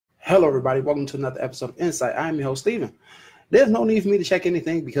Hello, everybody. Welcome to another episode of Insight. I'm your host, Steven. There's no need for me to check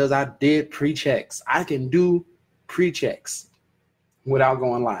anything because I did pre-checks. I can do pre-checks without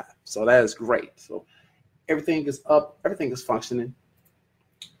going live. So that is great. So everything is up. Everything is functioning.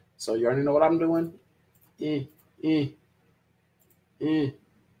 So you already know what I'm doing. Invites.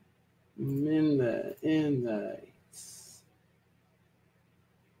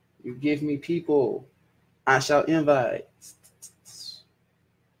 You give me people, I shall invite.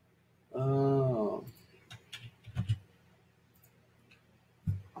 I'm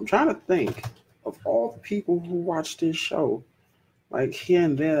trying to think of all the people who watch this show, like here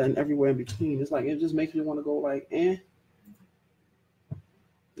and there and everywhere in between. It's like it just makes me want to go like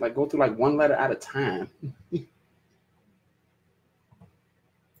go through like one letter at a time. Hey,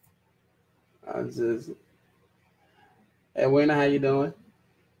 Wayne, how you doing?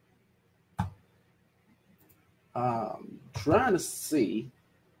 Trying to see.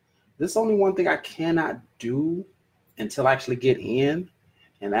 There's only one thing I cannot do until I actually get in,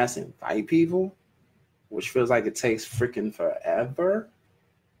 and that's invite people, which feels like it takes freaking forever.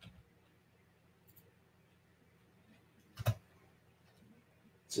 It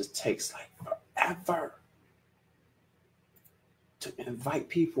just takes like forever to invite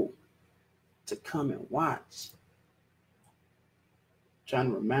people to come and watch.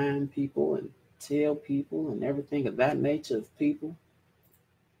 Trying to remind people and tell people and everything of that nature of people.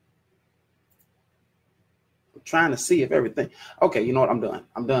 I'm trying to see if everything. Okay, you know what? I'm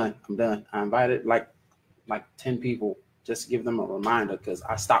done. I invited like 10 people just to give them a reminder because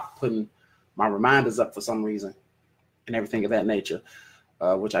I stopped putting my reminders up for some reason and everything of that nature,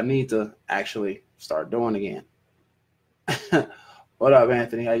 which I need to actually start doing again. What up,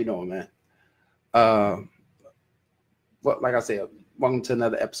 Anthony? How you doing, man? Like I said, welcome to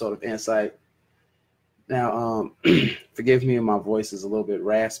another episode of Insight. Now, forgive me, my voice is a little bit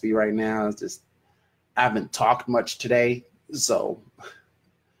raspy right now. It's just I haven't talked much today, so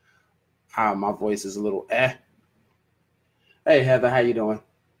my voice is a little Hey, Heather, how you doing?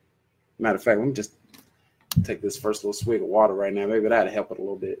 Matter of fact, let me just take this first little swig of water right now. Maybe that'll help it a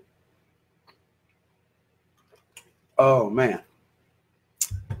little bit. Oh, man.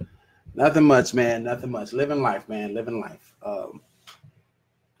 Nothing much, man. Nothing much. Living life, man. Living life.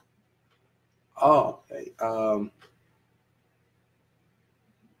 Okay.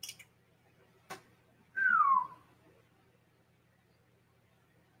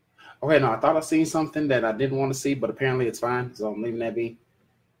 Okay, no, I thought I seen something that I didn't want to see, but apparently it's fine, so I'm leaving that be.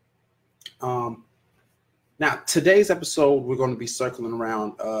 Now, today's episode, we're going to be circling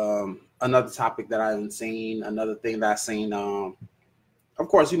around another topic that I haven't seen, another thing that I've seen. Of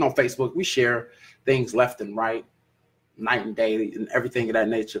course, you know, Facebook, we share things left and right, night and day, and everything of that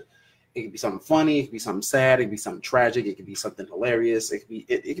nature. It could be something funny, it could be something sad, it could be something tragic, it could be something hilarious, it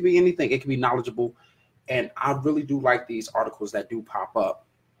could be anything, it could be knowledgeable. And I really do like these articles that do pop up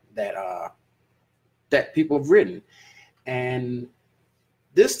that people have written. And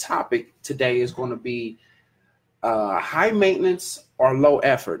this topic today is going to be high maintenance or low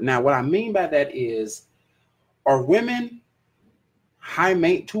effort. Now, what I mean by that is, are women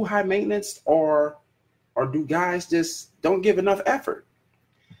too high maintenance, or do guys just don't give enough effort?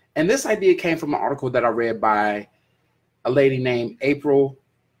 And this idea came from an article that I read by a lady named April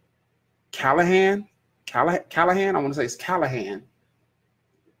Callahan. Callahan, I want to say it's Callahan.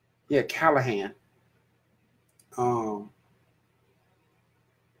 Yeah, Callahan. I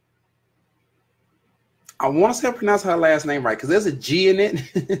want to say I pronounce her last name right because there's a G in it.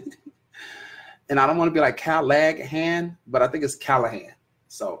 And I don't want to be like Callahan, but I think it's Callahan.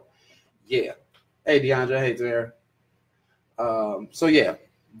 So, yeah. Hey, DeAndre. Hey, there. So, yeah.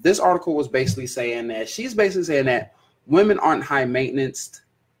 This article was basically saying that women aren't high maintenance.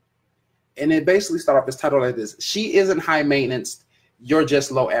 And it basically started off this title like this: she isn't high maintenance, you're just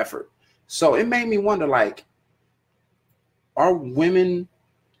low effort. So it made me wonder, like, are women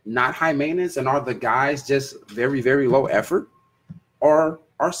not high maintenance and are the guys just very, very low effort? Or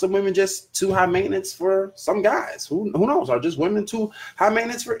are some women just too high maintenance for some guys? Who knows? Are just women too high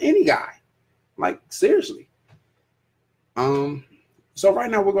maintenance for any guy? Like, seriously. So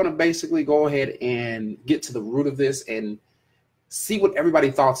right now we're going to basically go ahead and get to the root of this and see what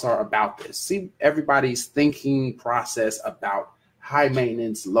everybody's thoughts are about this. See everybody's thinking process about high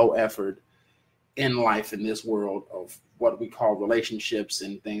maintenance, low effort in life in this world of what we call relationships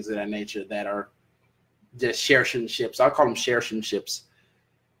and things of that nature that are just shareships. I call them shareships.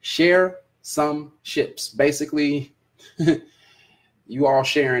 Share some ships. Basically, you all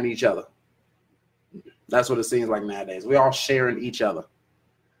sharing each other. That's what it seems like nowadays. We all sharing each other.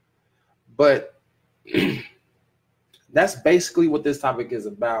 But that's basically what this topic is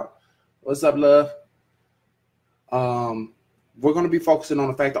about. What's up, love? We're going to be focusing on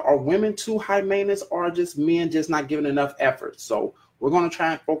the fact that are women too high maintenance or just men just not giving enough effort? So we're going to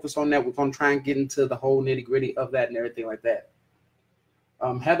try and focus on that. We're going to try and get into the whole nitty gritty of that and everything like that.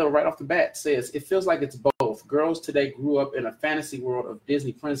 Heather, right off the bat, says, it feels like it's both. Girls today grew up in a fantasy world of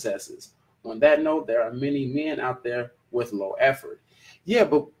Disney princesses. On that note, there are many men out there with low effort. Yeah,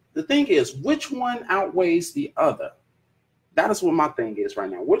 but the thing is, which one outweighs the other? That is what my thing is right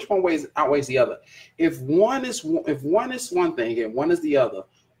now. Which one outweighs the other? If one is one thing and one is the other,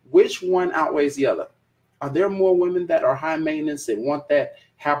 which one outweighs the other? Are there more women that are high maintenance and want that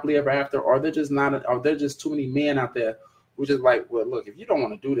happily ever after, or are there just too many men out there who just like, well, look, if you don't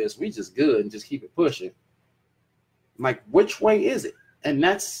want to do this, we just good and just keep it pushing? Like, which way is it? And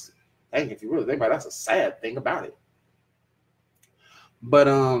that's, dang, if you really think about it, that's a sad thing about it. But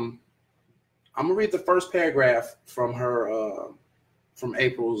I'm gonna read the first paragraph from her from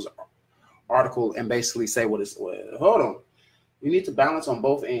April's article and basically say what it's. Hold on, you need to balance on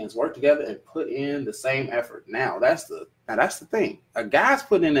both ends, work together, and put in the same effort. Now that's the thing. A guy's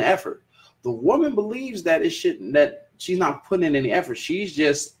putting in the effort. The woman believes that she's not putting in any effort. She's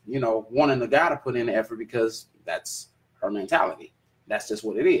just wanting the guy to put in the effort because that's her mentality. That's just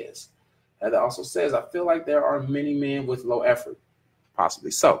what it is. Heather also says, I feel like there are many men with low effort,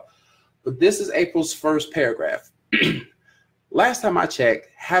 possibly so. But this is April's first paragraph. Last time I checked,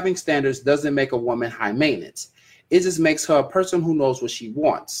 having standards doesn't make a woman high maintenance. It just makes her a person who knows what she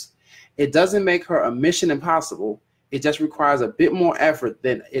wants. It doesn't make her a mission impossible. It just requires a bit more effort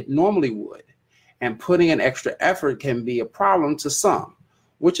than it normally would. And putting in extra effort can be a problem to some,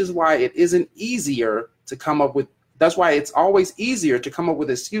 which is why it isn't easier to come up with. That's why it's always easier to come up with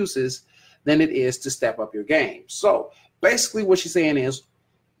excuses than it is to step up your game. So basically what she's saying is,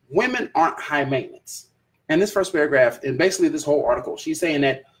 women aren't high maintenance. And this first paragraph, and basically this whole article, she's saying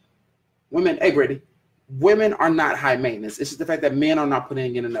that women, hey Brady, women are not high maintenance. It's just the fact that men are not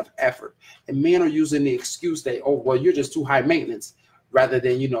putting in enough effort. And men are using the excuse that, oh, well, you're just too high maintenance, rather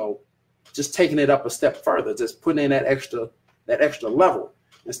than, just taking it up a step further, just putting in that extra level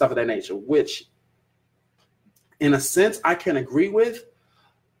and stuff of that nature, which in a sense I can agree with,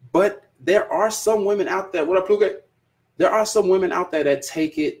 but there are some women out there, what up, Pluga? There are some women out there that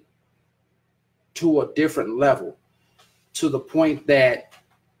take it to a different level, to the point that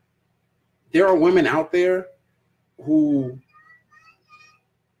there are women out there who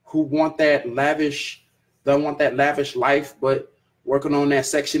want that lavish life, but working on that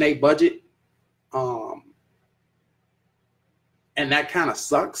Section 8 budget. And that kind of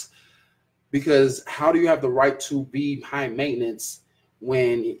sucks, because how do you have the right to be high maintenance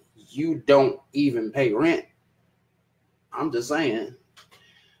when you don't even pay rent? I'm just saying.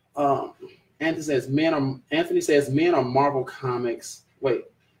 Anthony says men are Marvel Comics. Wait,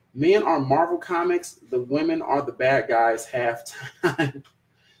 men are Marvel Comics. The women are the bad guys half the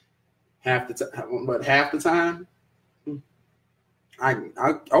time.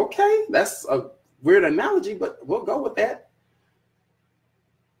 Okay, that's a weird analogy, but we'll go with that.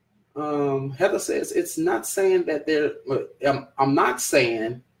 Heather says it's not saying that there. I'm not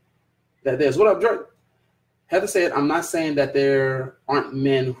saying that there's. What up, Drake? Heather said, I'm not saying that there aren't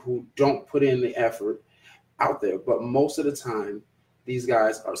men who don't put in the effort out there, but most of the time, these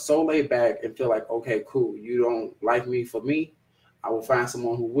guys are so laid back and feel like, okay, cool, you don't like me for me, I will find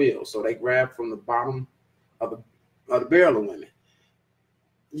someone who will. So they grab from the bottom of the barrel of women.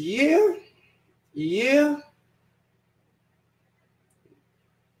 Yeah.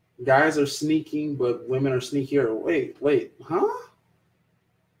 Guys are sneaking, but women are sneakier. Wait, huh?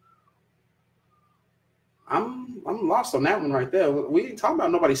 I'm lost on that one right there. We ain't talking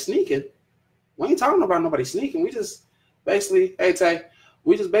about nobody sneaking. We just basically, hey Tay,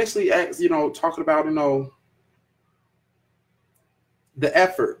 we just basically talking about, the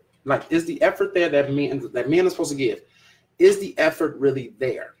effort. Like, is the effort there that men are supposed to give? Is the effort really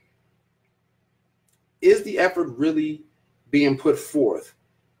there? Is the effort really being put forth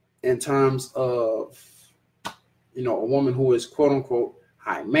in terms of, a woman who is quote unquote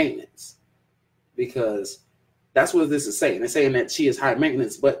high maintenance? Because that's what this is saying. They're saying that she is high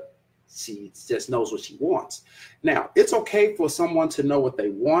maintenance, but she just knows what she wants. Now, it's okay for someone to know what they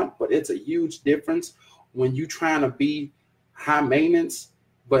want, but it's a huge difference when you're trying to be high maintenance,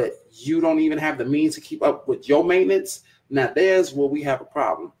 but you don't even have the means to keep up with your maintenance. Now, there's where we have a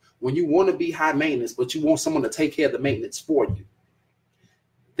problem. When you want to be high maintenance, but you want someone to take care of the maintenance for you.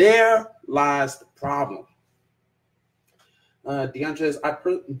 There lies the problem.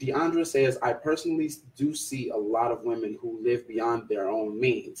 Deandra says, I personally do see a lot of women who live beyond their own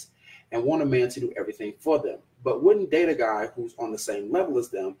means and want a man to do everything for them. but wouldn't date a guy who's on the same level as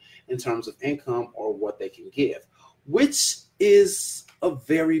them in terms of income or what they can give, which is a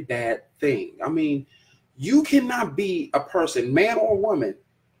very bad thing. I mean, you cannot be a person, man or woman,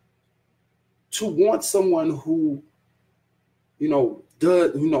 to want someone who,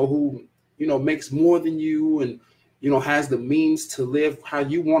 makes more than you and, has the means to live how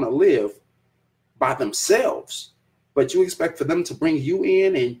you want to live by themselves, but you expect for them to bring you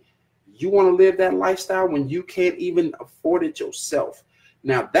in and you want to live that lifestyle when you can't even afford it yourself.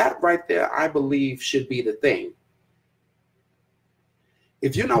 Now that right there, I believe should be the thing.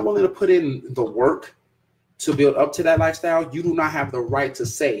 If you're not willing to put in the work to build up to that lifestyle, you do not have the right to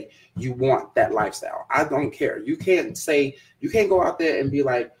say you want that lifestyle. I don't care. You can't go out there and be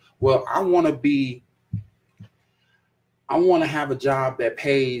like, well, I want to have a job that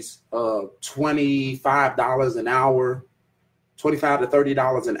pays $25 an hour, $25 to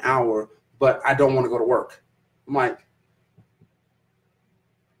 $30 an hour, but I don't want to go to work. I'm like,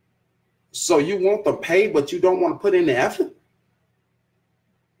 so you want the pay, but you don't want to put in the effort?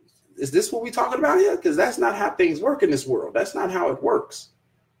 Is this what we're talking about here? Because that's not how things work in this world. That's not how it works.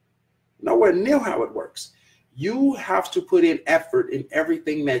 Nowhere near how it works. You have to put in effort in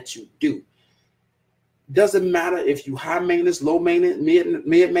everything that you do. Doesn't matter if you high maintenance, low maintenance,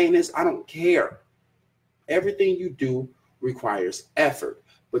 mid maintenance. I don't care. Everything you do requires effort,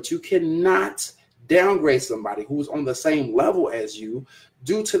 but you cannot downgrade somebody who's on the same level as you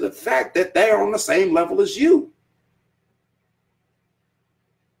due to the fact that they're on the same level as you.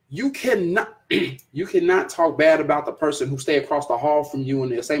 You cannot talk bad about the person who stay across the hall from you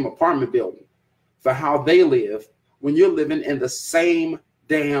in the same apartment building for how they live when you're living in the same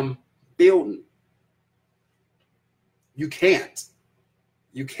damn building. You can't.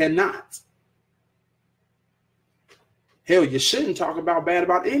 You cannot. Hell, you shouldn't talk bad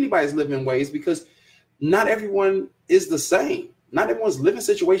about anybody's living ways because not everyone is the same. Not everyone's living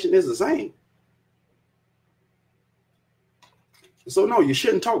situation is the same. So no, you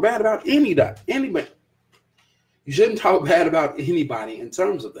shouldn't talk bad about anybody. You shouldn't talk bad about anybody in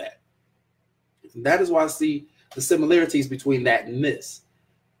terms of that. And that is why I see the similarities between that and this.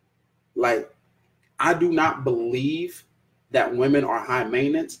 Like, I do not believe that women are high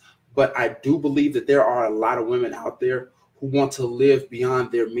maintenance, but I do believe that there are a lot of women out there who want to live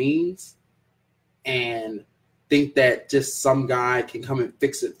beyond their means and think that just some guy can come and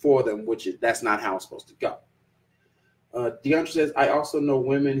fix it for them, that's not how it's supposed to go. DeAndre says, I also know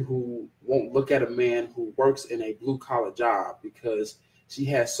women who won't look at a man who works in a blue-collar job because she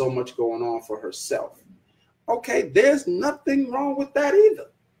has so much going on for herself. Okay, there's nothing wrong with that either.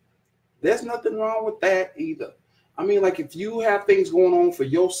 There's nothing wrong with that either. I mean, like, if you have things going on for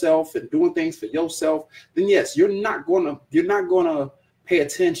yourself and doing things for yourself, then yes, you're not gonna pay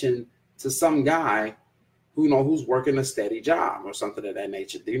attention to some guy who's working a steady job or something of that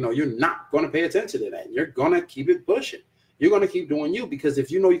nature. You're not going to pay attention to that. You're going to keep it pushing. You're going to keep doing you, because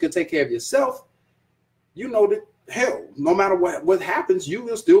if you can take care of yourself, that, hell, no matter what happens, you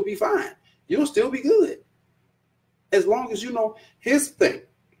will still be fine. You'll still be good. As long as here's the thing.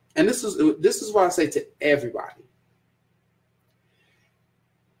 And this is what I say to everybody.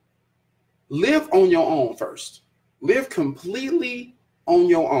 Live on your own first. Live completely on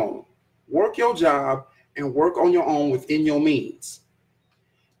your own. Work your job and work on your own within your means.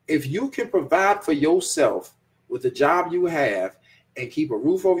 If you can provide for yourself with the job you have and keep a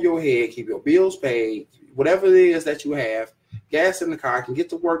roof over your head, keep your bills paid, whatever it is that you have, gas in the car, can get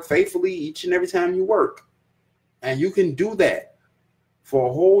to work faithfully each and every time you work, and you can do that for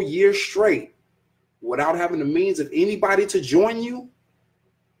a whole year straight without having the means of anybody to join you,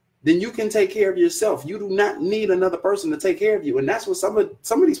 then you can take care of yourself. You do not need another person to take care of you. And that's what some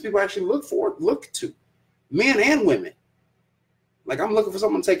of these people actually look to. Men and women. Like, I'm looking for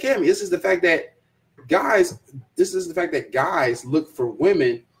someone to take care of me. This is the fact that guys look for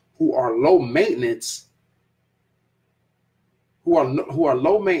women who are low maintenance, who are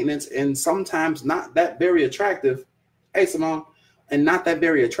low maintenance and sometimes not that very attractive. Hey, Simone, and not that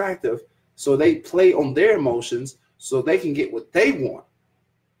very attractive. So they play on their emotions so they can get what they want.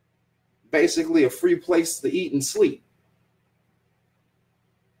 Basically, a free place to eat and sleep.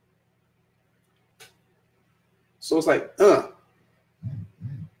 So it's like,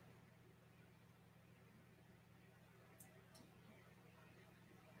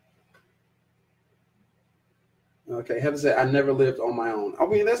 Okay, Heaven said, I never lived on my own. I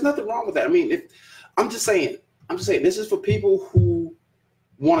mean, there's nothing wrong with that. I mean, I'm just saying, this is for people who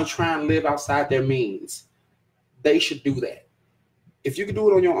want to try and live outside their means. They should do that. If you can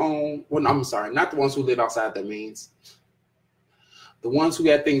do it on your own, well, I'm sorry, not the ones who live outside their means. The ones who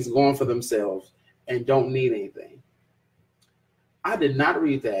got things going for themselves and don't need anything. I did not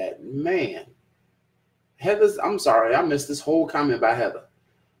read that. Man. Heather's, I'm sorry, I missed this whole comment by Heather.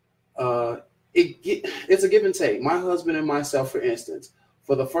 It's a give and take. My husband and myself, for instance,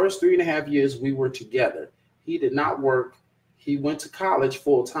 for the first 3.5 years we were together, he did not work. He went to college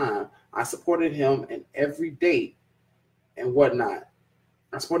full time. I supported him in every date and whatnot.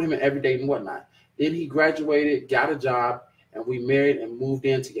 Then he graduated, got a job, and we married and moved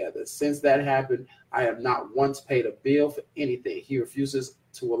in together. Since that happened, I have not once paid a bill for anything. He refuses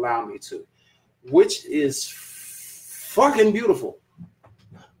to allow me to, which is fucking beautiful.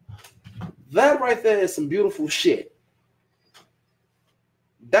 That right there is some beautiful shit.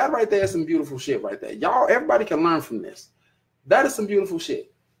 That right there is some beautiful shit right there. Y'all, everybody can learn from this. That is some beautiful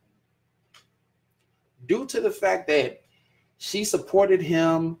shit. Due to the fact that she supported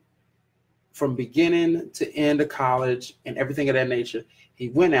him from beginning to end of college and everything of that nature, he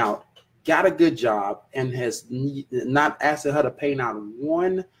went out, got a good job, and has not asked her to pay not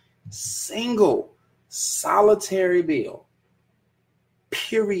one single solitary bill.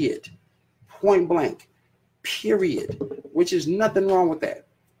 Period. Point blank. Period. Which is nothing wrong with that.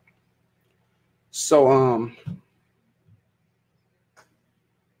 So,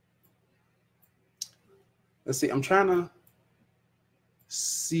 let's see. I'm trying to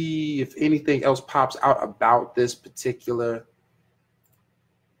see if anything else pops out about this particular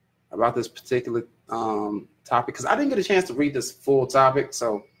topic, because I didn't get a chance to read this full topic,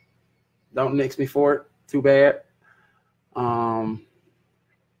 so don't nix me for it. Too bad. Because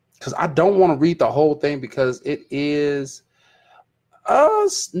I don't want to read the whole thing because it is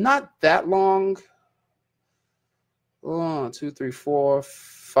not that long. 1, 2, 3, 4,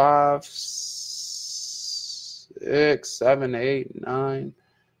 5, 6, 7, 8, 9,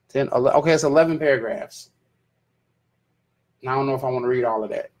 10, 11. Okay, it's 11 paragraphs. I don't know if I want to read all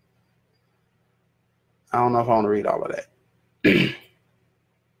of that. All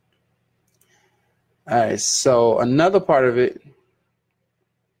right, so another part of it,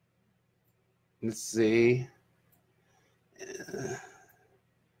 let's see.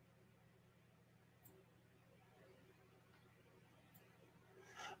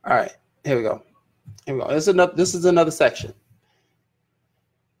 All right, here we go. This is another section.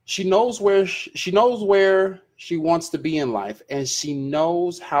 She knows where she wants to be in life, and she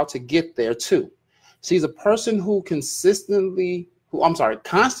knows how to get there too. She's a person who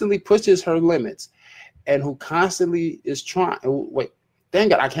constantly pushes her limits, and who constantly is trying. Wait, dang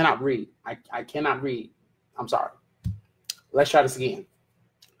it! I cannot read. I cannot read. I'm sorry. Let's try this again.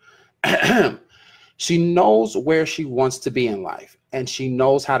 She knows where she wants to be in life, and she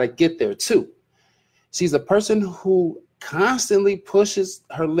knows how to get there too. She's a person who constantly pushes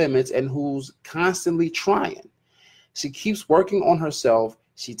her limits and who's constantly trying. She keeps working on herself.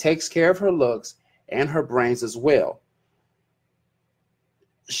 She takes care of her looks and her brains as well.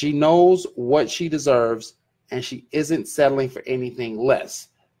 She knows what she deserves, and she isn't settling for anything less.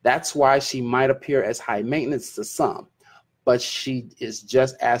 That's why she might appear as high maintenance to some, but she is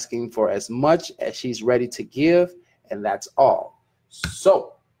just asking for as much as she's ready to give, and that's all.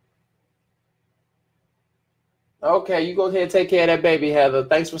 So, okay, you go ahead and take care of that baby, Heather.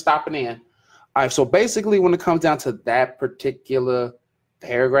 Thanks for stopping in. All right, so basically when it comes down to that particular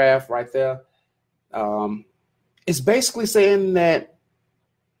paragraph right there, it's basically saying that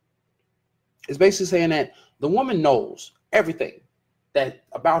the woman knows everything that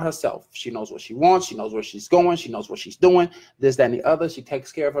about herself. She knows what she wants. She knows where she's going. She knows what she's doing. This, that, and the other. She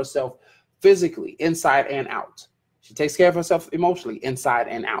takes care of herself physically, inside and out. She takes care of herself emotionally, inside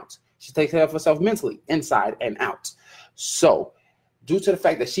and out. She takes care of herself mentally, inside and out. So, due to the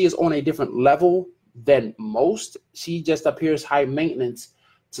fact that she is on a different level than most, she just appears high maintenance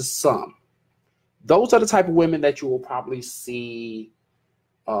to some. Those are the type of women that you will probably see.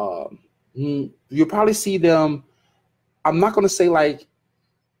 You'll probably see them. I'm not going to say like,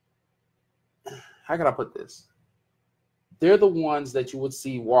 how can I put this? They're the ones that you would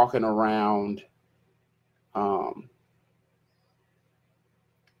see walking around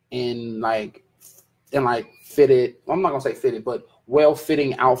in fitted, I'm not going to say fitted, but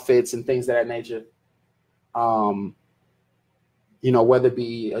well-fitting outfits and things of that nature. Whether it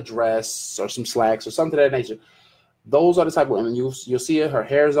be a dress or some slacks or something of that nature. Those are the type of women you'll see her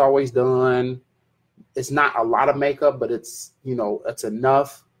hair is always done. It's not a lot of makeup, but it's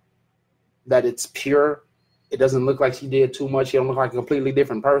enough that it's pure. It doesn't look like she did too much. She don't look like a completely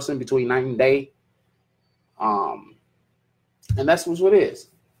different person between night and day. And that's what it is.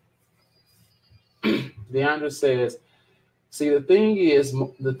 Deandra says, see, the thing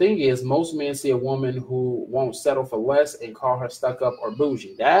is, most men see a woman who won't settle for less and call her stuck up or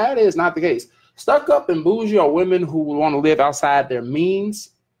bougie. That is not the case. Stuck up and bougie are women who want to live outside their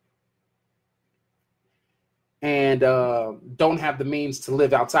means and don't have the means to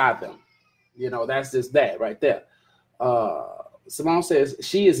live outside them. That's just that right there. Simone says,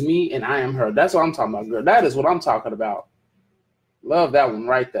 she is me and I am her. That's what I'm talking about, girl. That is what I'm talking about. Love that one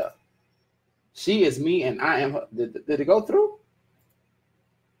right there. She is me and I am her. Did it go through?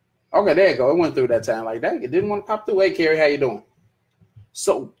 Okay, there you go. It went through that time like that. It didn't want to pop through. Hey, Carrie, how you doing?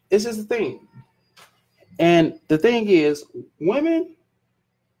 So it's just the thing. And the thing is, women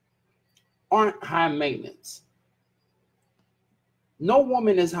aren't high maintenance. No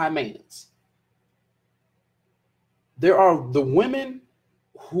woman is high maintenance. There are the women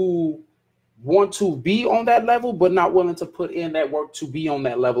who want to be on that level, but not willing to put in that work to be on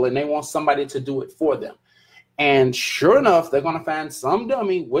that level. And they want somebody to do it for them. And sure enough, they're going to find some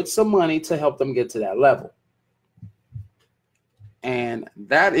dummy with some money to help them get to that level. And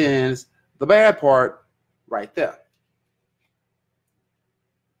that is the bad part right there.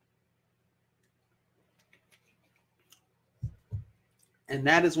 And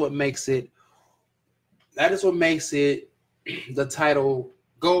that is what makes it the title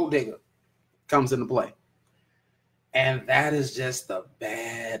Gold Digger comes into play. And that is just the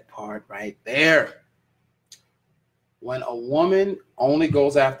bad part right there. When a woman only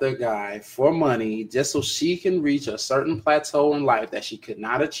goes after a guy for money just so she can reach a certain plateau in life that she could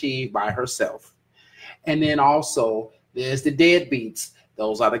not achieve by herself. And then also there's the deadbeats.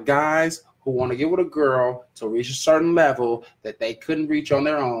 Those are the guys who want to get with a girl to reach a certain level that they couldn't reach on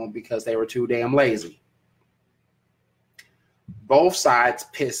their own because they were too damn lazy. Both sides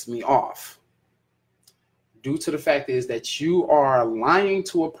piss me off. Due to the fact is that you are lying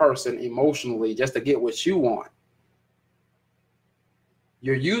to a person emotionally just to get what you want.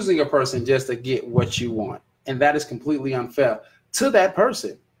 You're using a person just to get what you want. And that is completely unfair to that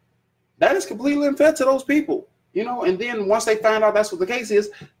person. That is completely unfair to those people. And then once they find out that's what the case is,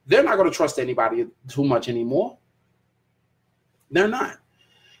 they're not going to trust anybody too much anymore. They're not.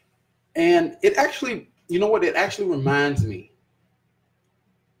 And it actually, it actually reminds me.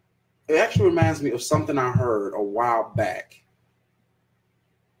 It actually reminds me of something I heard a while back.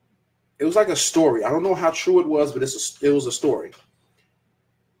 It was like a story. I don't know how true it was, but it was a story.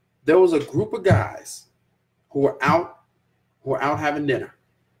 There was a group of guys who were out having dinner.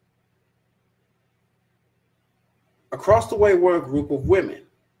 Across the way were a group of women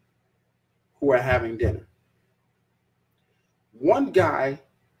who were having dinner. One guy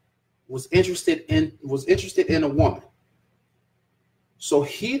was interested in a woman. So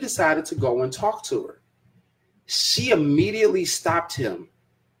he decided to go and talk to her. She immediately stopped him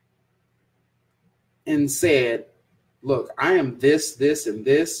and said, "Look, I am this, this, and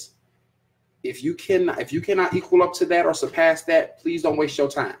this. If you cannot equal up to that or surpass that, please don't waste your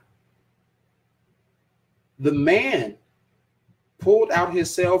time." The man pulled out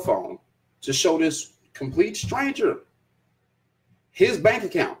his cell phone to show this complete stranger his bank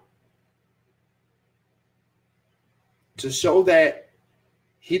account to show that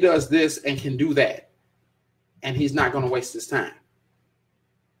he does this and can do that, and he's not going to waste his time.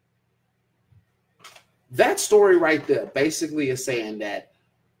 That story right there basically is saying that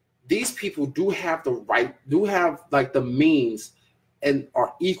these people do have the means and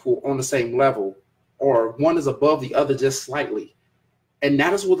are equal on the same level, or one is above the other just slightly. And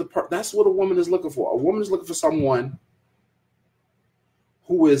that is that's what a woman is looking for. A woman is looking for someone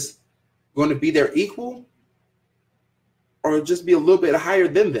who is going to be their equal or just be a little bit higher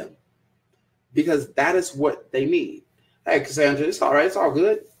than them, because that is what they need. Hey, Cassandra, it's all right. It's all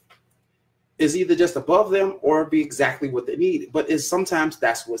good. It's either just above them or be exactly what they need. But sometimes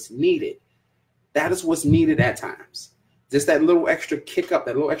that's what's needed. That is what's needed at times. Just that little extra kick up,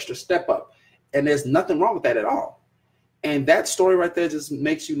 that little extra step up. And there's nothing wrong with that at all. And that story right there just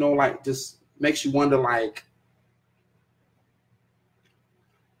makes you just makes you wonder,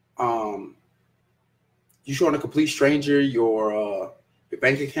 you showing a complete stranger your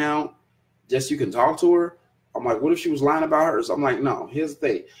bank account just so you can talk to her? I'm like, what if she was lying about hers? I'm like, no, here's the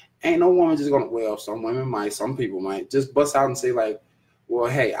thing. Ain't no woman just going to, well, some women might, some people might just bust out and say well,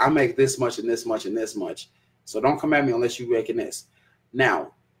 hey, I make this much and this much and this much. So don't come at me unless you're making this.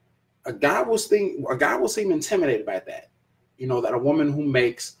 Now, a guy will seem intimidated by that. That a woman who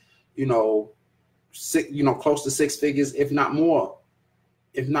makes, close to six figures, if not more,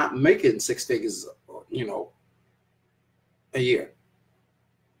 if not making six figures, a year.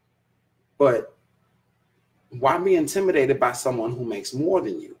 But why be intimidated by someone who makes more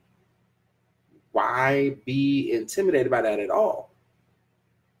than you? Why be intimidated by that at all?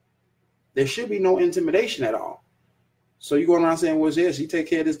 There should be no intimidation at all. So you're going around saying, well, yeah, she take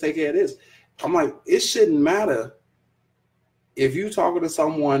care of this, take care of this. I'm like, it shouldn't matter if you talking to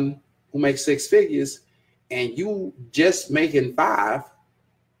someone who makes 6 figures and you just making 5.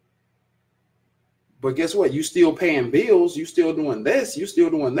 But guess what? You still paying bills. You still doing this. You still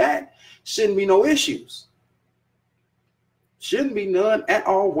doing that. Shouldn't be no issues. Shouldn't be none at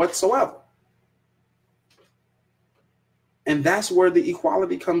all whatsoever. And that's where the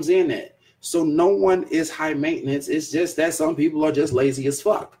equality comes in at. So no one is high maintenance. It's just that some people are just lazy as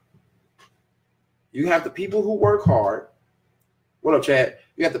fuck. You have the people who work hard. What up, Chad?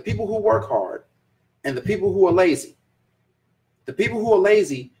 You have the people who work hard and the people who are lazy. The people who are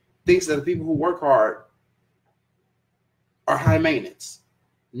lazy thinks that the people who work hard are high maintenance.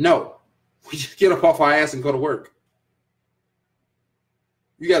 No, we just get up off our ass and go to work.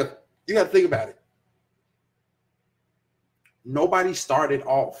 You gotta think about it. Nobody started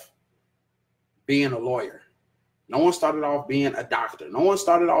off being a lawyer. No one started off being a doctor. No one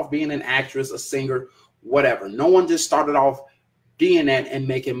started off being an actress, a singer, whatever. No one just started off being that and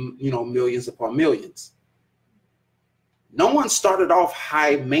making, millions upon millions. No one started off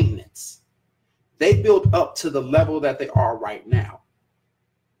high maintenance. They built up to the level that they are right now.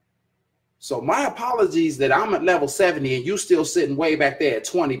 So my apologies that I'm at level 70 and you still sitting way back there at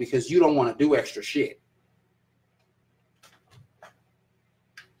 20 because you don't want to do extra shit.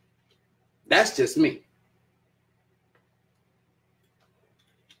 That's just me.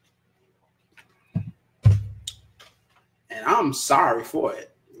 And I'm sorry for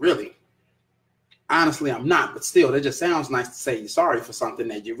it, really. Honestly, I'm not, but still, it just sounds nice to say you're sorry for something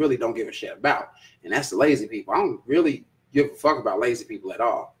that you really don't give a shit about. And that's the lazy people. I don't really give a fuck about lazy people at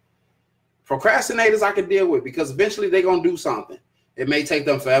all. Procrastinators I can deal with because eventually they're going to do something. It may take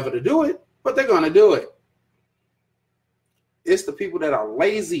them forever to do it, but they're going to do it. It's the people that are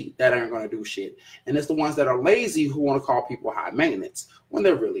lazy that aren't going to do shit. And it's the ones that are lazy who want to call people high maintenance when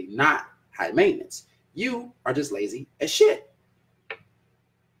they're really not high maintenance. You are just lazy as shit.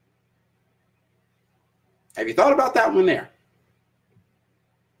 Have you thought about that one there?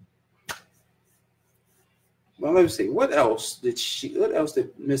 Well, let me see. What else did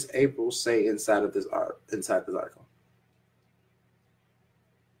Miss April say inside this article?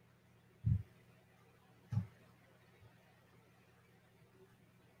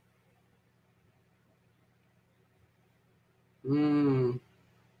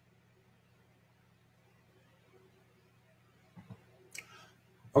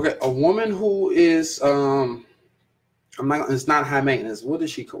 Okay, a woman who is it's not high maintenance. What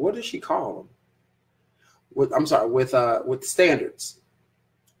does she call them? With standards.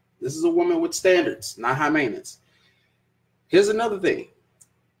 This is a woman with standards, not high maintenance. Here's another thing.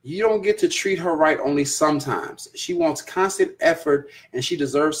 You don't get to treat her right only sometimes. She wants constant effort, and she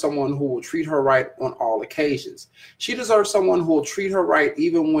deserves someone who will treat her right on all occasions. She deserves someone who will treat her right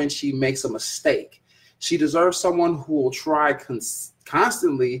even when she makes a mistake. She deserves someone who will try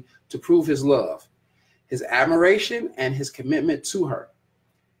constantly to prove his love, his admiration, and his commitment to her.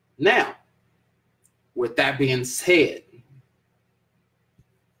 Now, with that being said,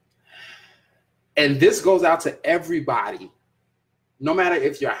 and this goes out to everybody, no matter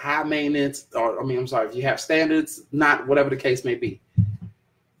if you're high maintenance if you have standards, not whatever the case may be.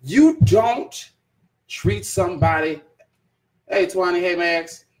 You don't treat somebody, hey, Twani, hey,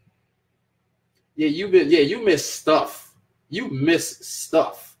 Max. You miss stuff. You miss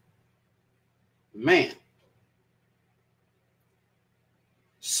stuff. Man.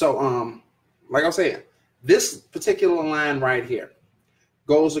 So, like I was saying, this particular line right here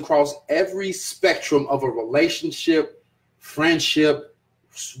goes across every spectrum of a relationship, friendship,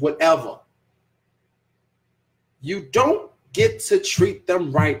 whatever. You don't get to treat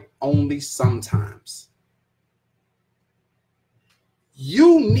them right only sometimes.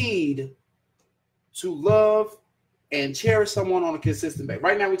 You need to love and cherish someone on a consistent basis.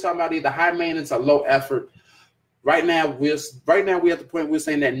 Right now, we're talking about either high maintenance or low effort. Right now, we're at the point we're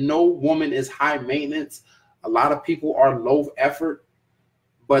saying that no woman is high maintenance. A lot of people are low effort,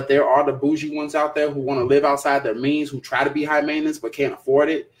 but there are the bougie ones out there who want to live outside their means, who try to be high maintenance but can't afford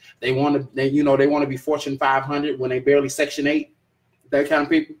it. They want to be Fortune 500 when they barely Section 8. That kind of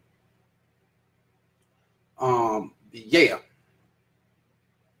people. Yeah.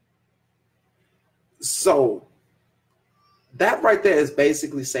 So that right there is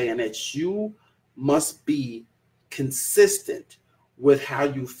basically saying that you must be consistent with how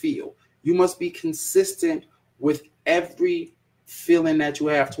you feel. You must be consistent with every feeling that you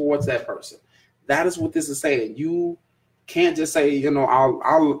have towards that person. That is what this is saying. You can't just say, I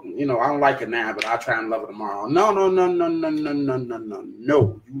don't like her now, but I'll try and love her tomorrow. No.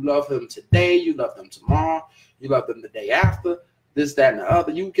 You love them today. You love them tomorrow. You love them the day after. this, that, and the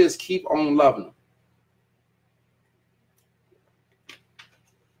other. You just keep on loving them.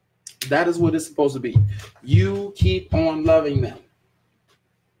 That is what it's supposed to be. You keep on loving them.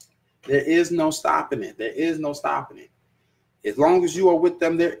 There is no stopping it. There is no stopping it. As long as you are with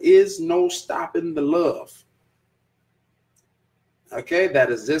them, there is no stopping the love. Okay, that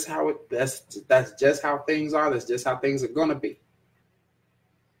is just how it. That's just how things are. That's just how things are gonna be.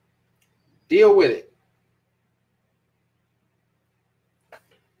 Deal with it.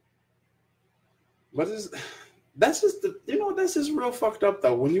 But that's just that's just real fucked up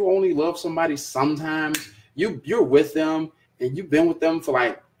though. When you only love somebody sometimes, you're with them and you've been with them for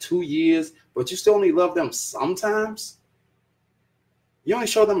like 2 years, but you still only love them sometimes. You only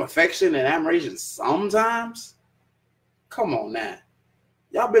show them affection and admiration sometimes. Come on now.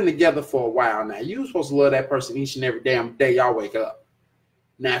 Y'all been together for a while now. You're supposed to love that person each and every damn day y'all wake up.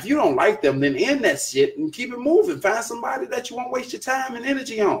 Now, if you don't like them, then end that shit and keep it moving. Find somebody that you won't waste your time and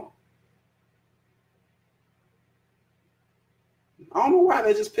energy on. I don't know why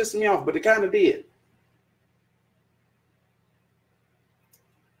that just pissed me off, but it kind of did.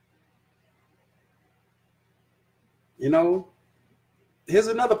 Here's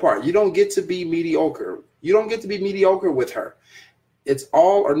another part. You don't get to be mediocre. You don't get to be mediocre with her. It's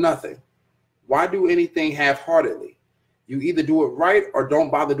all or nothing. Why do anything half-heartedly? You either do it right or don't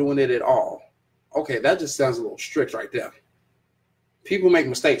bother doing it at all. Okay, that just sounds a little strict right there. People make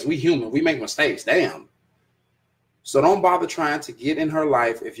mistakes. We human. We make mistakes. Damn. So don't bother trying to get in her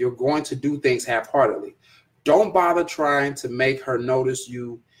life if you're going to do things half-heartedly. Don't bother trying to make her notice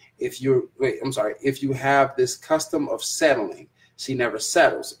you if you have this custom of settling. She never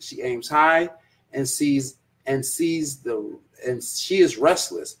settles. She aims high and she is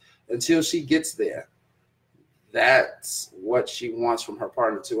restless until she gets there. That's what she wants from her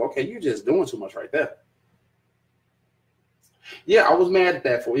partner too. Okay, you're just doing too much right there. Yeah, I was mad at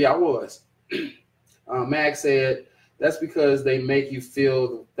that for you. Yeah, I was. Mag said, that's because they make you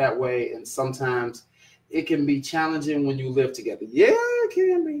feel that way, and sometimes it can be challenging when you live together. Yeah, it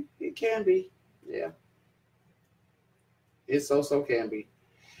can be. It can be. Yeah. It so can be.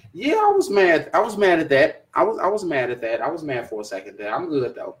 Yeah, I was mad. I was mad at that. I was mad at that. I was mad for a second there. I'm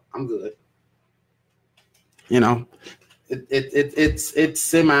good though. I'm good. It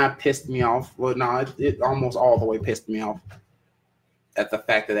semi pissed me off. Well, no, it almost all the way pissed me off at the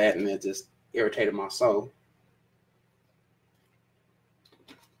fact of that, and it just irritated my soul.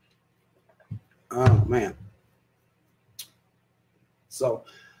 Oh man. So,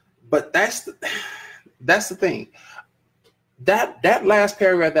 but that's the thing. That last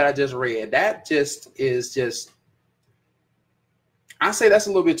paragraph that I just read, that is I say that's a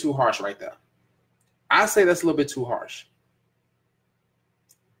little bit too harsh right there. I say that's a little bit too harsh.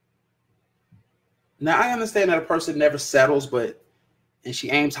 Now, I understand that a person never settles, and she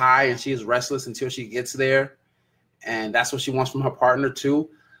aims high and she is restless until she gets there. And that's what she wants from her partner too.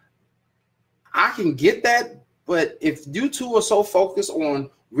 I can get that, but if you two are so focused on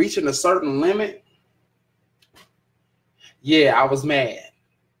reaching a certain limit, yeah, I was mad.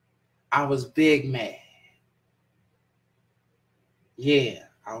 I was big mad. Yeah,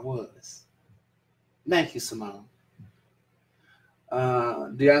 I was. Thank you, Simone.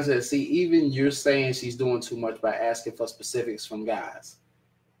 Deanna said, see, even you're saying she's doing too much by asking for specifics from guys.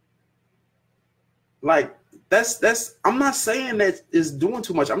 Like, I'm not saying that is doing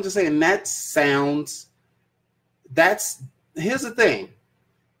too much. I'm just saying here's the thing.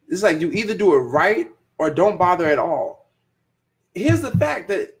 It's like you either do it right or don't bother at all. Here's the fact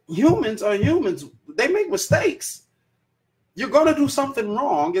that humans are humans. They make mistakes. You're going to do something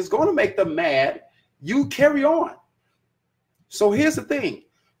wrong. It's going to make them mad. You carry on. So here's the thing.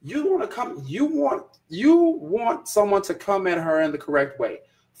 You want someone to come at her in the correct way.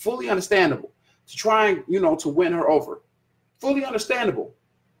 Fully understandable. To try and, to win her over. Fully understandable.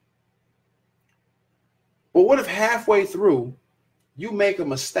 But what if halfway through you make a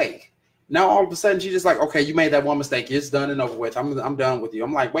mistake? Now all of a sudden she's just like, okay, you made that one mistake. It's done and over with. I'm done with you.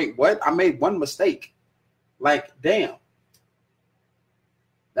 I'm like, wait, what? I made one mistake. Like, damn.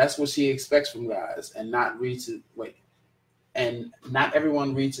 That's what she expects from guys, and not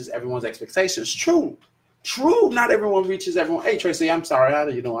everyone reaches everyone's expectations. True. Not everyone reaches everyone. Hey Tracy, I'm sorry. How are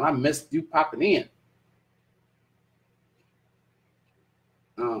you doing? I missed you popping in.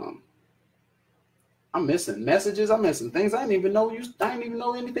 I'm missing messages. I'm missing things. I didn't even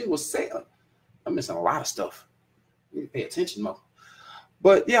know anything was said. I'm missing a lot of stuff. You need to pay attention more.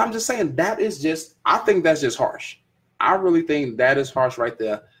 But yeah, I'm just saying I think that's just harsh. I really think that is harsh right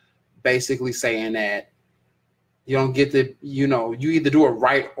there. Basically saying that you don't get to, you either do it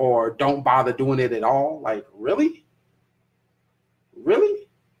right or don't bother doing it at all. Like, really? Really?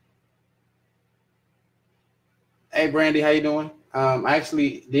 Hey, Brandy, how you doing? I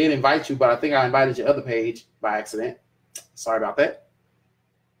actually did invite you, but I think I invited your other page by accident. Sorry about that.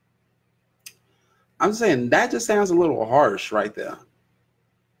 I'm saying that just sounds a little harsh right there.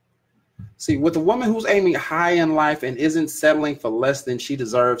 See, with a woman who's aiming high in life and isn't settling for less than she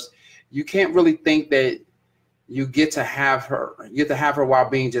deserves, you can't really think that you get to have her. You get to have her while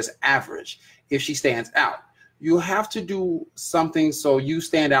being just average if she stands out. You have to do something so you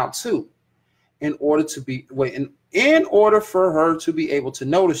stand out too, in order for her to be able to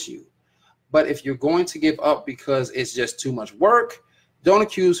notice you. But if you're going to give up because it's just too much work, don't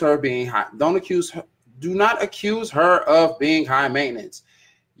accuse her of being high. Do not accuse her of being high maintenance.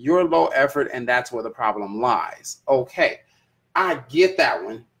 You're low effort, and that's where the problem lies. Okay, I get that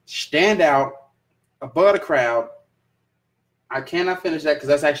one. Stand out above the crowd. I cannot finish that because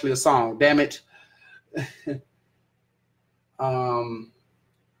that's actually a song. Damn it.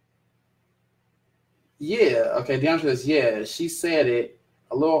 Yeah, okay, DeAndre says, yeah, she said it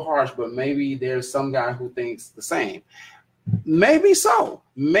a little harsh, but maybe there's some guy who thinks the same. Maybe so.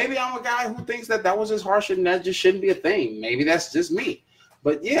 Maybe I'm a guy who thinks that was just harsh and that just shouldn't be a thing. Maybe that's just me.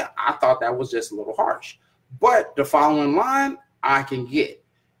 But yeah, I thought that was just a little harsh. But the following line, I can get.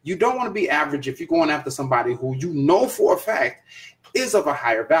 You don't want to be average if you're going after somebody who you know for a fact is of a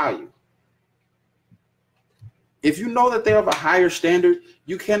higher value. If you know that they're of a higher standard,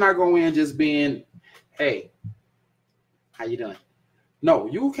 you cannot go in just being, hey, how you doing? No,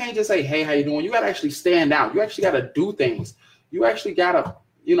 you can't just say, hey, how you doing? You got to actually stand out. You actually got to do things. You actually got to,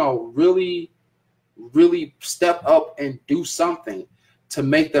 really, really step up and do something to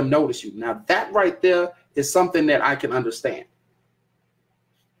make them notice you. Now, that right there is something that I can understand.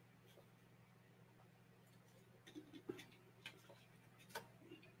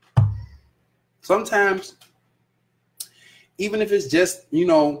 Sometimes, even if it's just,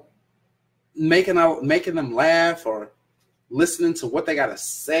 making them laugh or listening to what they got to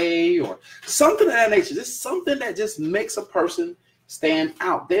say or something of that nature, just something that just makes a person stand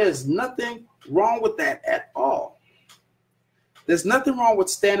out. There's nothing wrong with that at all. There's nothing wrong with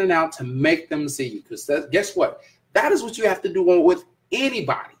standing out to make them see you, because guess what? That is what you have to do with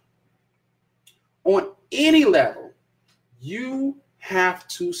anybody. On any level, you have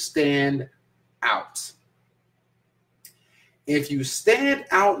to stand out. If you stand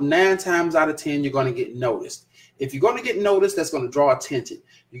out 9 times out of 10, you're going to get noticed. If you're going to get noticed, that's going to draw attention.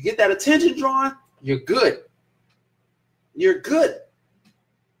 You get that attention drawn, you're good. You're good.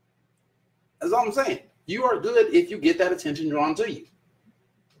 That's all I'm saying. You are good if you get that attention drawn to you,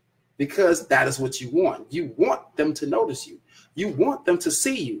 because that is what you want. You want them to notice you. You want them to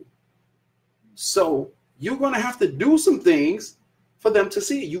see you. So you're going to have to do some things for them to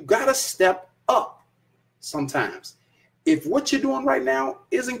see you. You got to step up sometimes. If what you're doing right now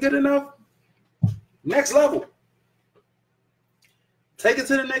isn't good enough, next level. Take it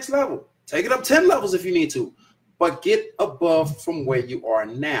to the next level. Take it up 10 levels if you need to, but get above from where you are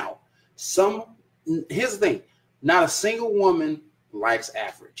now. Here's the thing. Not a single woman likes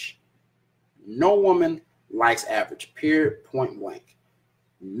average. No woman likes average, period, point blank.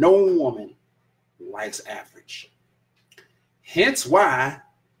 No woman likes average. Hence why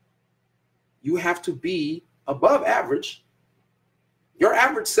you have to be above average, your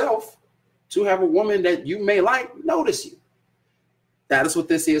average self, to have a woman that you may like notice you. That is what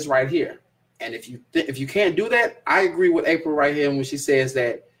this is right here. And if you can't do that, I agree with April right here when she says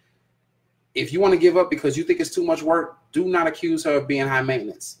that if you want to give up because you think it's too much work, do not accuse her of being high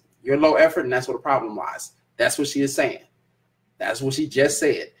maintenance. You're low effort, and that's where the problem lies. That's what she is saying. That's what she just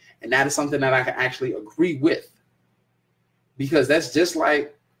said. And that is something that I can actually agree with. Because that's just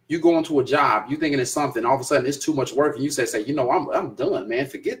like you go into a job, you thinking it's something, all of a sudden it's too much work, and you say, I'm done, man.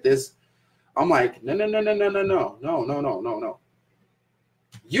 Forget this. I'm like, no.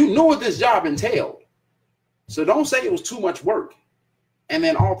 You knew what this job entailed. So don't say it was too much work. And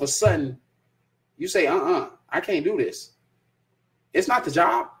then all of a sudden you say, I can't do this. It's not the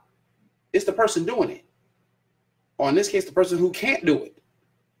job. It's the person doing it. Or in this case, the person who can't do it.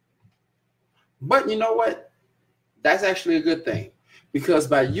 But you know what? That's actually a good thing. Because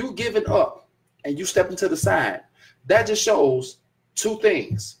by you giving up and you stepping to the side, that just shows 2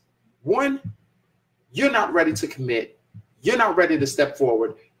 things. One, you're not ready to commit. You're not ready to step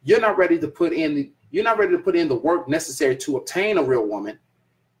forward. You're not ready to put in the work necessary to obtain a real woman.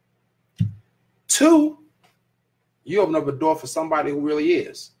 2, you open up a door for somebody who really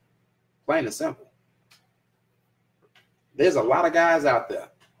is. Plain and simple. There's a lot of guys out there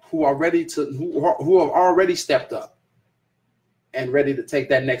who are ready to who have already stepped up and ready to take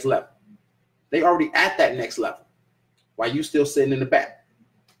that next level. They already at that next level. while you still sitting in the back.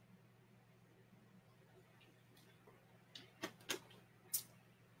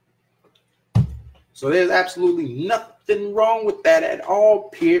 So there's absolutely nothing wrong with that at all,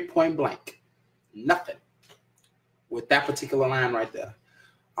 period, point blank. Nothing with that particular line right there.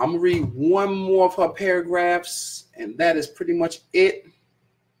 I'm going to read one more of her paragraphs, and that is pretty much it.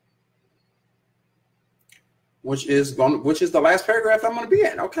 Which is the last paragraph I'm going to be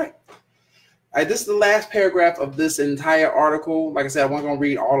in. Okay. All right, this is the last paragraph of this entire article. Like I said, I wasn't going to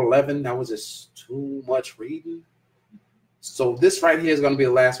read all 11. That was just too much reading. So this right here is going to be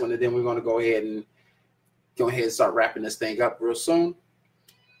the last one, and then we're going to go ahead and start wrapping this thing up real soon.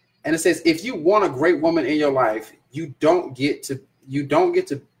 And it says, if you want a great woman in your life, you don't get to,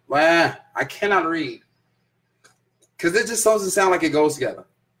 I cannot read because it just doesn't sound like it goes together.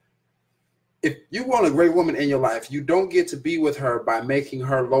 If you want a great woman in your life, you don't get to be with her by making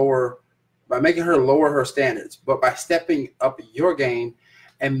her lower her standards, but by stepping up your game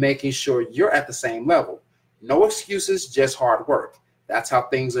and making sure you're at the same level. No excuses, just hard work. That's how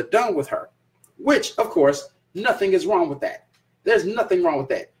things are done with her, which, of course, nothing is wrong with that. There's nothing wrong with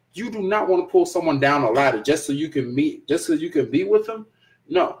that. You do not want to pull someone down a ladder just so you can be with them.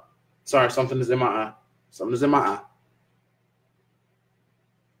 No. Sorry, something is in my eye. Something is in my eye.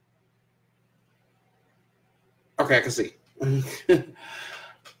 Okay, I can see.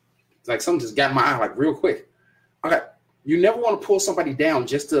 It's like something just got in my eye like real quick. Okay. You never want to pull somebody down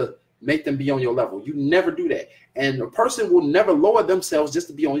just to make them be on your level. You never do that. And a person will never lower themselves just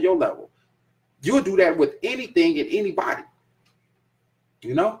to be on your level. You'll do that with anything and anybody.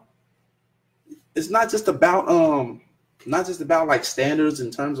 You know? It's not just about like standards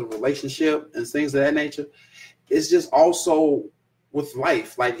in terms of relationship and things of that nature. It's just also with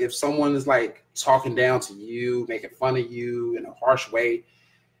life. Like if someone is like talking down to you, making fun of you in a harsh way,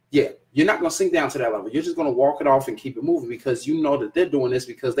 yeah, you're not going to sink down to that level. You're just going to walk it off and keep it moving because you know that they're doing this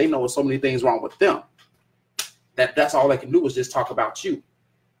because they know so many things wrong with them. That's all they can do is just talk about you.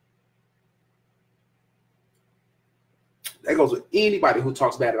 That goes with anybody who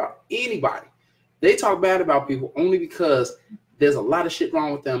talks bad about anybody. They talk bad about people only because there's a lot of shit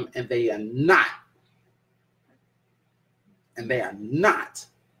wrong with them and they are not. And they are not.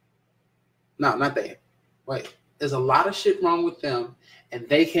 No, not they. Wait. There's a lot of shit wrong with them and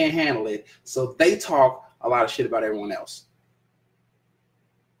they can't handle it. So they talk a lot of shit about everyone else.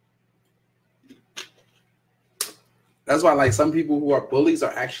 That's why like some people who are bullies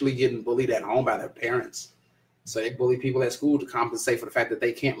are actually getting bullied at home by their parents. So they bully people at school to compensate for the fact that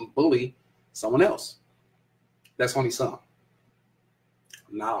they can't bully someone else. That's only some.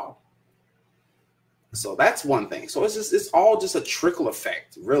 Not all. So that's one thing. So it's all just a trickle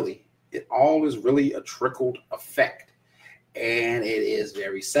effect, really. It all is really a trickled effect. And it is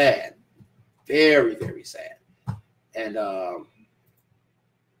very sad. Very, very sad. And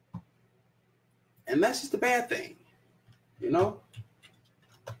that's just a bad thing. You know?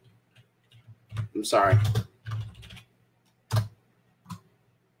 I'm sorry.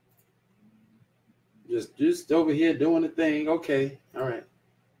 Just over here doing the thing. Okay. All right.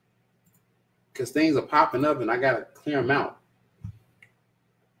 Because things are popping up and I got to clear them out.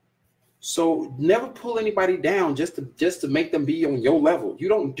 So never pull anybody down just to make them be on your level. You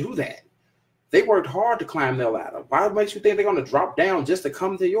don't do that. They worked hard to climb their ladder. Why makes you think they're going to drop down just to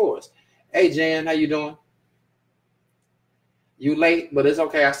come to yours? Hey, Jan, how you doing? You late, but it's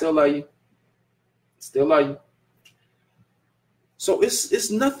okay. I still love you. Still love you. So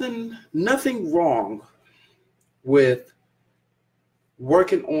it's nothing wrong with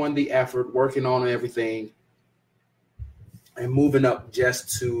working on the effort, working on everything, and moving up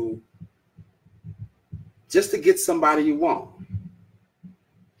just to get somebody you want.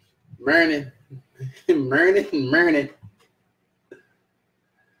 Marrying. There's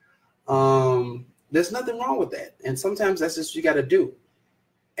nothing wrong with that. And sometimes that's just what you got to do.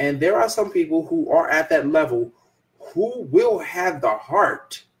 And there are some people who are at that level who will have the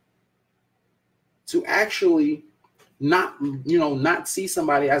heart to actually not see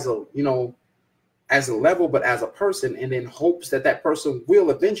somebody as a level, but as a person, and in hopes that person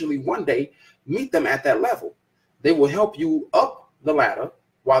will eventually one day meet them at that level. They will help you up the ladder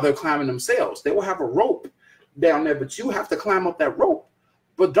while they're climbing themselves. They will have a rope down there, but you have to climb up that rope,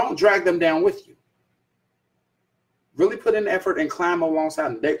 but don't drag them down with you. Really put in effort and climb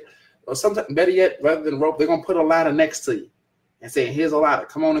alongside them. Or sometimes, better yet, rather than rope, they're going to put a ladder next to you and say, here's a ladder.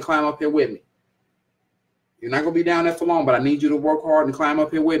 Come on and climb up here with me. You're not going to be down there for long, but I need you to work hard and climb up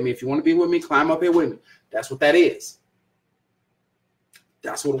here with me. If you want to be with me, climb up here with me. That's what that is.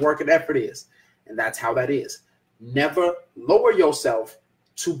 That's what work and effort is. And that's how that is. Never lower yourself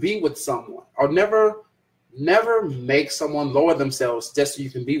to be with someone, or never Never make someone lower themselves just so you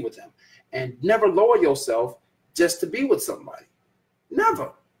can be with them. And never lower yourself just to be with somebody.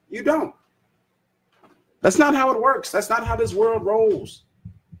 Never. You don't. That's not how it works. That's not how this world rolls.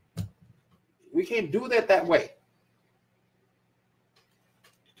 We can't do that way.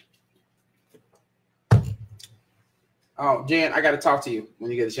 Oh, Jen, I got to talk to you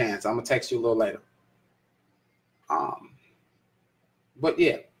when you get a chance. I'm going to text you a little later. But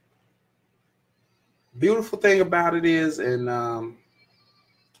yeah, beautiful thing about it is, and the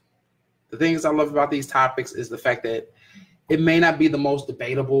things I love about these topics is the fact that it may not be the most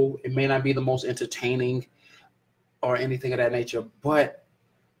debatable, it may not be the most entertaining or anything of that nature, but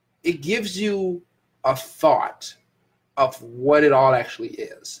it gives you a thought of what it all actually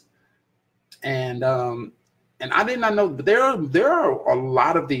is. And I did not know, but there are a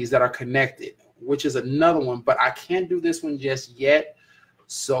lot of these that are connected, which is another one, but I can't do this one just yet.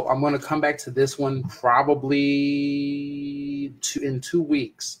 So I'm going to come back to this one probably in 2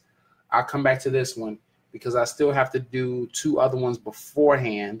 weeks. I'll come back to this one because I still have to do 2 other ones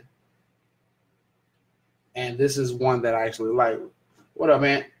beforehand. And this is one that I actually like. What up,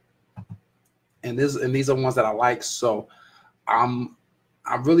 man? And these are ones that I like. So I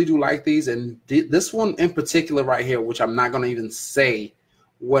really do like these. And this one in particular right here, which I'm not going to even say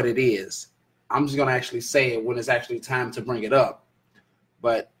what it is. I'm just going to actually say it when it's actually time to bring it up.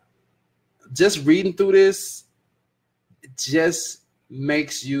 But just reading through this, it just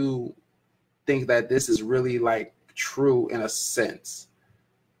makes you think that this is really like true in a sense.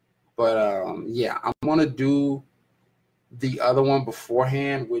 But yeah, I'm going to do the other one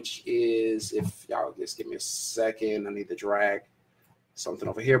beforehand, which is, if y'all just give me a second, I need to drag something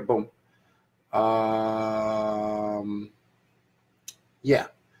over here. Boom. Yeah.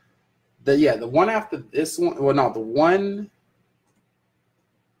 The one after this one, well, no, the one,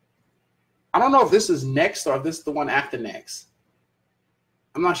 I don't know if this is next or if this is the one after next.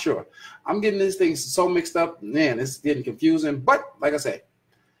 I'm not sure. I'm getting these things so mixed up. Man, it's getting confusing. But like I said,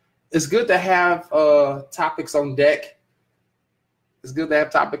 it's good to have topics on deck. It's good to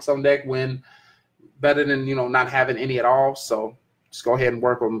have topics on deck when better than, not having any at all. So just go ahead and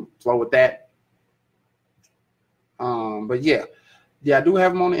work on flow with that. But yeah, I do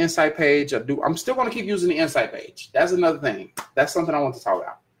have them on the Insight page. I'm still going to keep using the Insight page. That's another thing. That's something I want to talk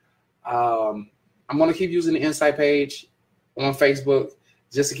about. I'm going to keep using the Insight page on Facebook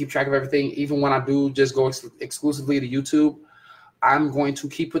just to keep track of everything. Even when I do just go exclusively to YouTube, I'm going to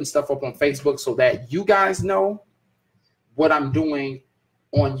keep putting stuff up on Facebook so that you guys know what I'm doing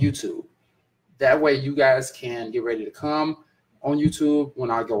on YouTube. That way you guys can get ready to come on YouTube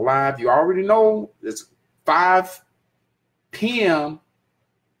when I go live. You already know it's 5 p.m.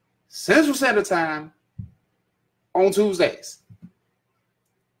 Central Standard Time on Tuesdays.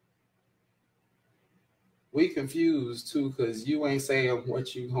 We confused too because you ain't saying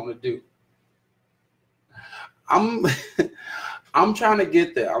what you gonna do. I'm trying to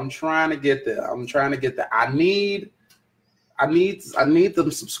get there. I need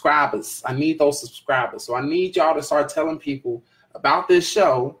them subscribers. I need those subscribers. So I need y'all to start telling people about this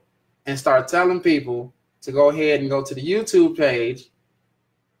show and start telling people to go ahead and go to the YouTube page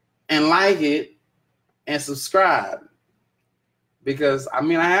and like it and subscribe. Because I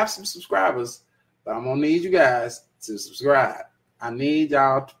have some subscribers, but I'm gonna need you guys to subscribe. I need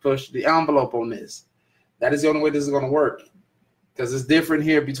y'all to push the envelope on this. That is the only way this is gonna work. Because it's different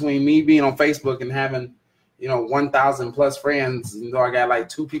here between me being on Facebook and having 1,000 plus friends, even though I got like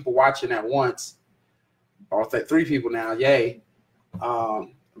 2 people watching at once, or 3 people now, yay.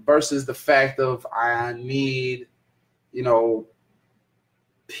 Versus the fact of I need,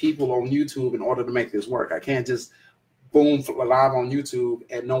 people on YouTube in order to make this work. I can't just boom live on YouTube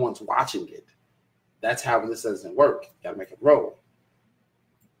and no one's watching it. That's how this doesn't work. You gotta make it roll.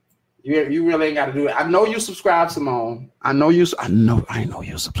 You really ain't got to do it. I know you subscribed, Simone. I know you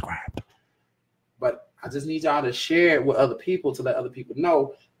subscribed. But I just need y'all to share it with other people to let other people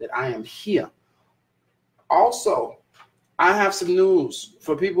know that I am here. Also, I have some news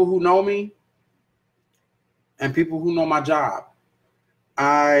for people who know me and people who know my job.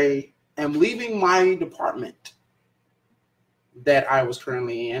 I am leaving my department that I was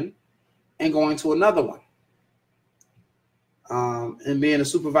currently in and going to another one. And being a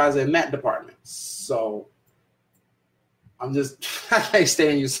supervisor in that department. So I can't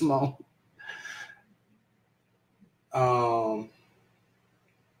stand you, Simone.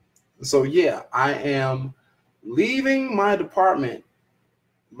 So yeah, I am leaving my department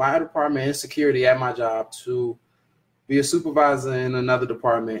in security at my job to be a supervisor in another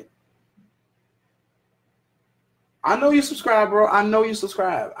department. I know you subscribe, bro. I know you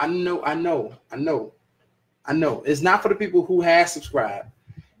subscribe. I know. I know it's not for the people who have subscribed.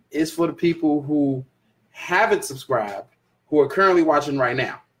 It's for the people who haven't subscribed, who are currently watching right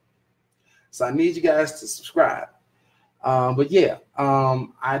now. So I need you guys to subscribe. But yeah,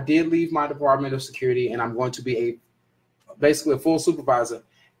 I did leave my department of security, and I'm going to be basically a full supervisor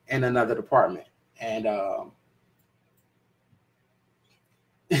in another department. And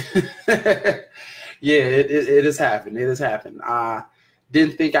yeah, it has happened. It has happened. I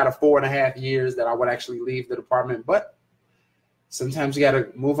didn't think out of 4.5 years that I would actually leave the department, but sometimes you got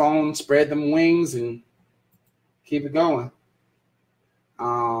to move on, spread them wings, and keep it going.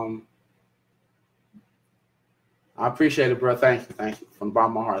 I appreciate it, bro. Thank you from the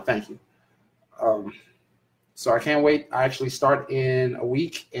bottom of my heart. Thank you. So I can't wait. I actually start in a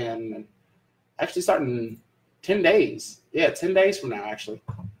week, and actually start in 10 days. Yeah, 10 days from now, actually.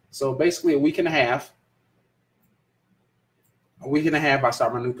 So basically a week and a half. A week and a half, I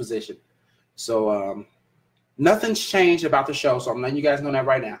start my new position. So nothing's changed about the show. So I'm letting you guys know that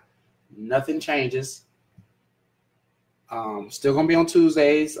right now. Nothing changes. Still going to be on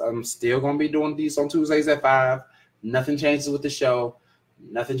Tuesdays. I'm still going to be doing these on Tuesdays at 5. Nothing changes with the show.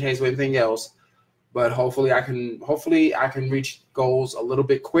 Nothing changes with anything else. But hopefully I can reach goals a little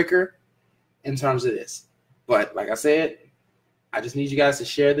bit quicker in terms of this. But like I said, I just need you guys to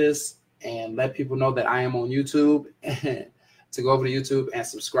share this and let people know that I am on YouTube, and to go over to YouTube and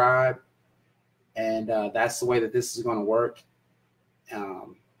subscribe. And that's the way that this is going to work.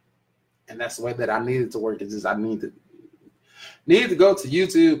 And that's the way that I need it to work. Is just I need to go to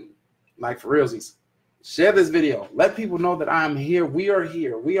YouTube, like for realsies. Share this video. Let people know that I'm here. We are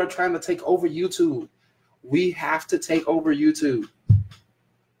here. We are trying to take over YouTube. We have to take over YouTube.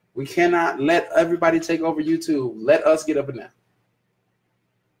 We cannot let everybody take over YouTube. Let us get up in there.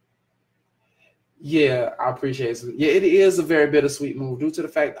 Yeah, I appreciate it. Yeah, it is a very bittersweet move due to the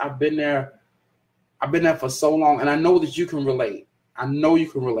fact I've been there for so long, and I know that you can relate. I know you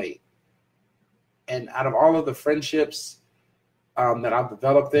can relate. And out of all of the friendships that I've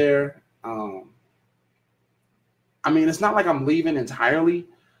developed there, I mean, it's not like I'm leaving entirely,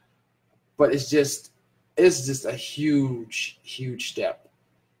 but it's just a huge, huge step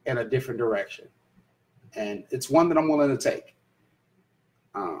in a different direction. And it's one that I'm willing to take.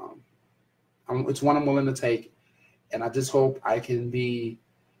 It's one I'm willing to take. And I just hope I can be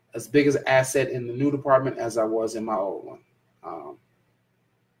as big as an asset in the new department as I was in my old one.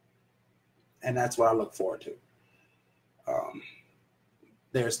 And that's what I look forward to.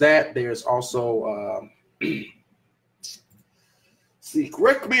 There's that. There's also, see,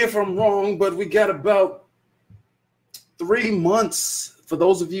 correct me if I'm wrong, but we got about 3 months for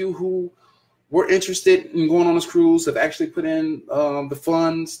those of you who were interested in going on this cruise, have actually put in the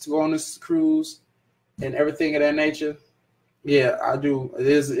funds to go on this cruise and everything of that nature. Yeah, I do.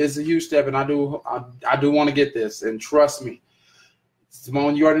 It's a huge step, and I do want to get this. And trust me,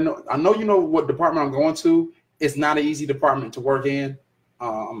 Simone, you already know. I know you know what department I'm going to. It's not an easy department to work in.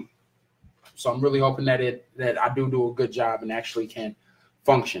 So I'm really hoping that I do a good job and actually can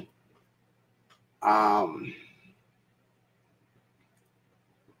function.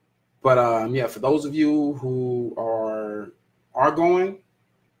 But yeah, for those of you who are going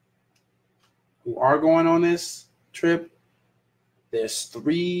on this trip, there's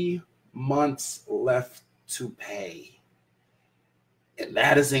 3 months left to pay. And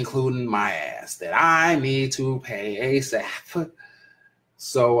that is including my ass that I need to pay ASAP.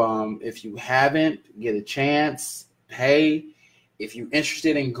 So if you haven't, get a chance, pay. If you're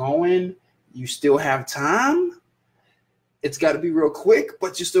interested in going, you still have time. It's got to be real quick,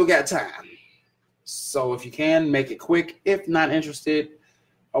 but you still got time. So if you can, make it quick. If not interested,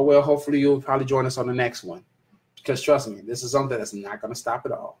 oh well, hopefully you'll probably join us on the next one. Because trust me, this is something that's not going to stop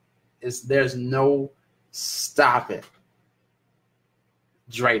at all. There's no stopping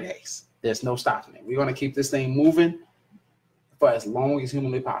Dre Days. There's no stopping it. We're going to keep this thing moving for as long as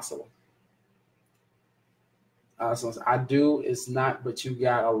humanly possible. So I do. It's not, but you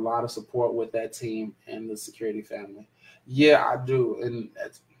got a lot of support with that team and the security family. Yeah, I do. And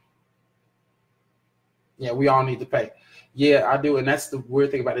yeah, we all need to pay. Yeah, I do. And that's the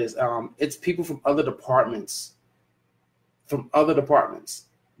weird thing about it is it's people from other departments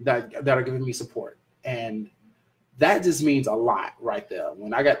that are giving me support. And that just means a lot right there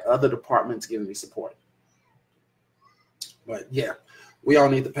when I got other departments giving me support. But yeah, we all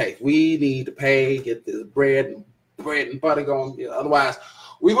need to pay. We need to pay, get the bread and butter going. Yeah, otherwise,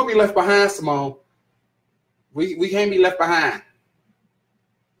 we're going to be left behind, Simone. We can't be left behind.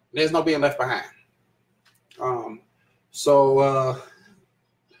 There's no being left behind.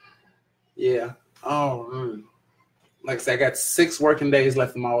 Yeah. Oh, like I said, I got 6 working days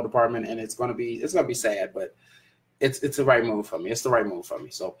left in my old apartment, and it's gonna be sad, but it's the right move for me. It's the right move for me.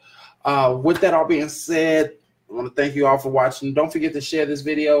 So with that all being said, I want to thank you all for watching. Don't forget to share this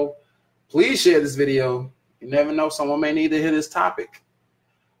video. Please share this video. You never know, someone may need to hear this topic.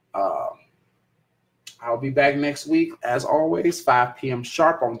 I'll be back next week, as always, 5 p.m.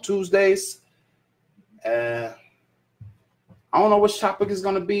 sharp on Tuesdays. I don't know which topic is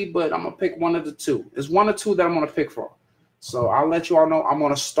going to be, but I'm going to pick one of the two. There's one or two that I'm going to pick from. So I'll let you all know. I'm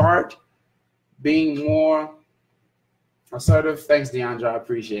going to start being more assertive. Thanks, DeAndre. I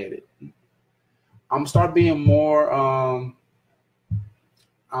appreciate it. I'm going to start being more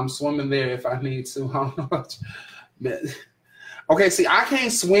I'm swimming there if I need to. I don't know. Okay, see, I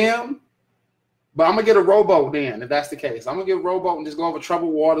can't swim, but I'm going to get a rowboat then, if that's the case. I'm going to get a rowboat and just go over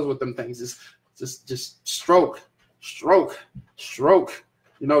troubled waters with them things. Just stroke. You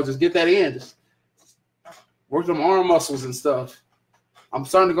know, just get that in. Just work them arm muscles and stuff. I'm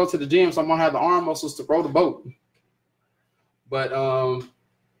starting to go to the gym, so I'm going to have the arm muscles to row the boat. But I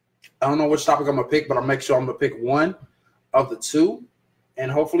don't know which topic I'm going to pick, but I'll make sure I'm going to pick one of the two. And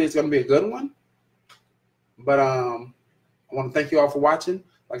hopefully it's going to be a good one. But I want to thank you all for watching.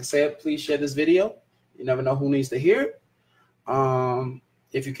 Like I said, please share this video. You never know who needs to hear it.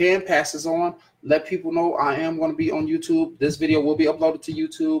 If you can, pass this on. Let people know I am going to be on YouTube. This video will be uploaded to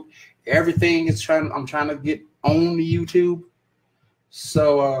YouTube. Everything is I'm trying to get on the YouTube.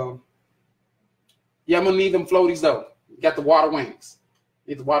 So, yeah, I'm going to need them floaties, though. You got the water wings.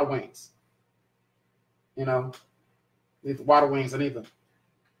 Need the water wings. You know, need the water wings. I need them.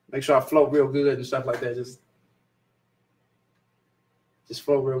 Make sure I float real good and stuff like that. Just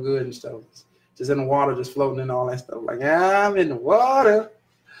float real good and stuff. Just in the water, just floating and all that stuff. Like, yeah, I'm in the water.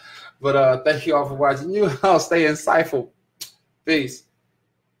 But thank you all for watching. You all stay insightful. Peace.